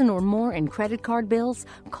 $10,000 or more in credit card bills,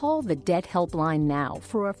 call the Debt Helpline now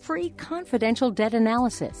for a free confidential debt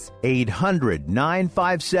analysis.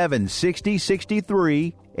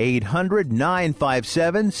 800-957-6063.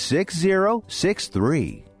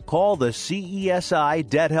 800-957-6063. Call the CESI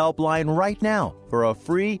Debt Helpline right now for a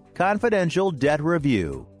free confidential debt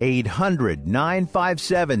review.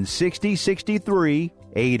 800-957-6063.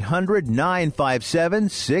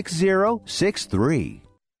 800-957-6063.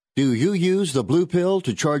 Do you use the blue pill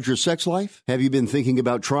to charge your sex life? Have you been thinking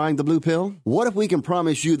about trying the blue pill? What if we can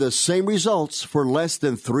promise you the same results for less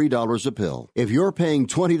than $3 a pill? If you're paying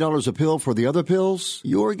 $20 a pill for the other pills,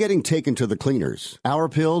 you're getting taken to the cleaners. Our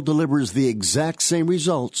pill delivers the exact same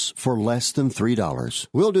results for less than $3.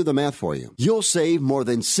 We'll do the math for you. You'll save more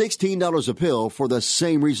than $16 a pill for the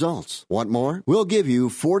same results. Want more? We'll give you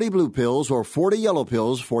 40 blue pills or 40 yellow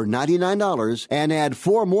pills for $99 and add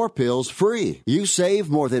 4 more pills free. You save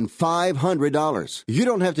more than $500. You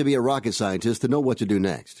don't have to be a rocket scientist to know what to do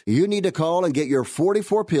next. You need to call and get your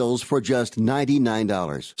 44 pills for just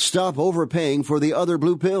 $99. Stop overpaying for the other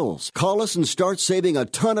blue pills. Call us and start saving a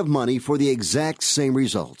ton of money for the exact same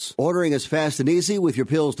results. Ordering is fast and easy with your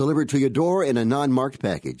pills delivered to your door in a non-marked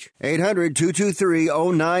package.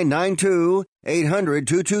 800-223-0992.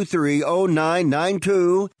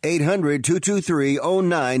 800-223-0992.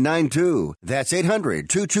 800-223-0992. That's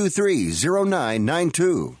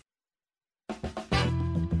 800-223-0992.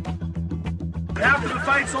 After the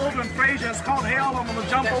fight's over and Frazier has caught hell, I'm going to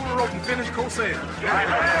jump over the rope and finish Cosell.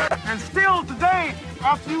 And still today,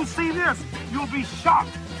 after you see this, you'll be shocked,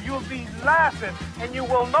 you'll be laughing, and you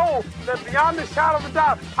will know that beyond the shadow of a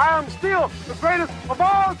doubt, I am still the greatest of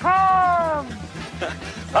all time.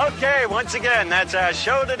 Okay, once again, that's our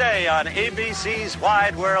show today on ABC's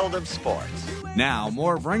Wide World of Sports. Now,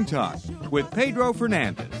 more of Ring Talk with Pedro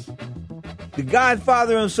Fernandez. The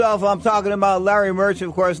Godfather himself, I'm talking about Larry Merchant.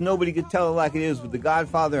 Of course, nobody could tell it like it is, but the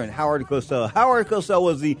Godfather and Howard Cosell. Howard Cosell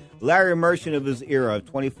was the Larry Merchant of his era,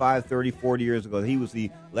 25, 30, 40 years ago. He was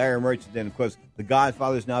the Larry Merchant. And, of course, the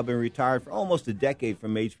Godfather's now been retired for almost a decade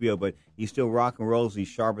from HBO, but he's still rock and rolls. He's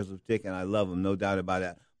sharp as a tick, and I love him, no doubt about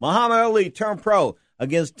that. Muhammad Ali turned pro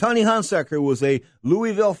against Tony Hunsucker, who was a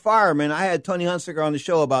Louisville fireman. I had Tony Hunsucker on the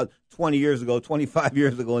show about 20 years ago, 25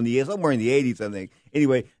 years ago, somewhere in the 80s, I think.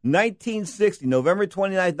 Anyway, 1960, November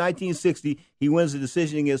 29th, 1960, he wins the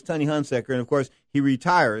decision against Tony Hunsucker, and, of course, he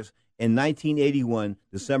retires in 1981,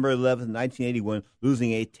 December 11th, 1981,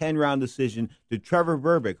 losing a 10-round decision to Trevor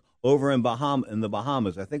Berbick over in the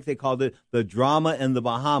Bahamas. I think they called it the Drama in the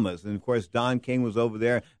Bahamas. And, of course, Don King was over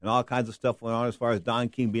there, and all kinds of stuff went on as far as Don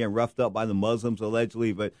King being roughed up by the Muslims,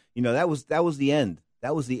 allegedly. But, that was the end.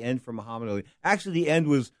 That was the end for Muhammad Ali. Actually, the end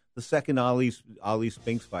was the second Ali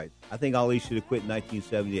Spinks fight. I think Ali should have quit in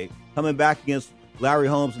 1978. Coming back against Larry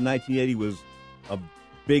Holmes in 1980 was a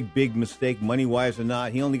big mistake, money-wise or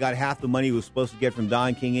not. He only got half the money he was supposed to get from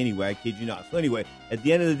Don King anyway, I kid you not. So anyway, at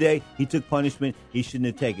the end of the day, he took punishment he shouldn't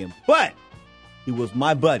have taken. But he was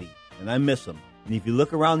my buddy, and I miss him. And if you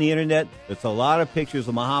look around the Internet, there's a lot of pictures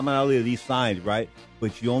of Muhammad Ali that he signed, right?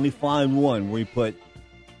 But you only find one where he put,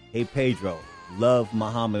 "Hey, Pedro, love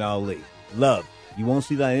Muhammad Ali. Love." You won't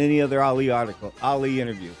see that in any other Ali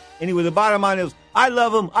interview. Anyway, the bottom line is, I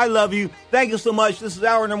love him. I love you. Thank you so much. This is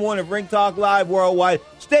hour number 1 of Ring Talk Live Worldwide.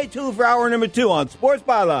 Stay tuned for hour number 2 on Sports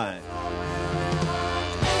Byline.